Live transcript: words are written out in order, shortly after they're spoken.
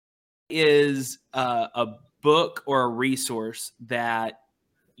is a book or a resource that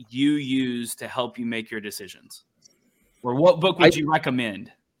you use to help you make your decisions? Or what book would you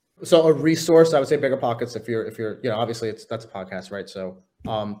recommend? So a resource, I would say Bigger Pockets. If you're, obviously that's a podcast, right? So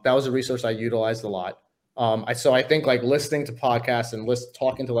that was a resource I utilized a lot. I think like listening to podcasts and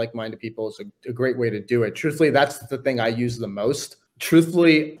talking to like-minded people is a great way to do it. Truthfully, that's the thing I use the most.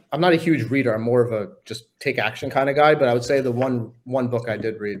 Truthfully, I'm not a huge reader. I'm more of a just take action kind of guy. But I would say the one book I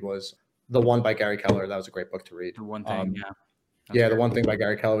did read was the one by Gary Keller. That was a great book to read. The One Thing, The One Thing by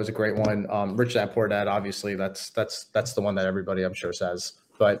Gary Keller was a great one. Rich Dad Poor Dad, obviously, that's the one that everybody I'm sure says.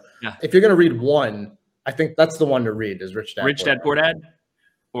 But if you're going to read one, I think that's the one to read is Rich Dad Poor Dad,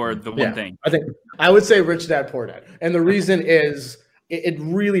 or The One Thing. I would say Rich Dad Poor Dad, and the reason is it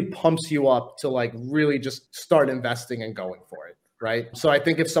really pumps you up to like really just start investing and going for it, right? So I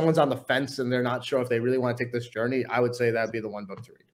think if someone's on the fence and they're not sure if they really want to take this journey, I would say that'd be the one book to read.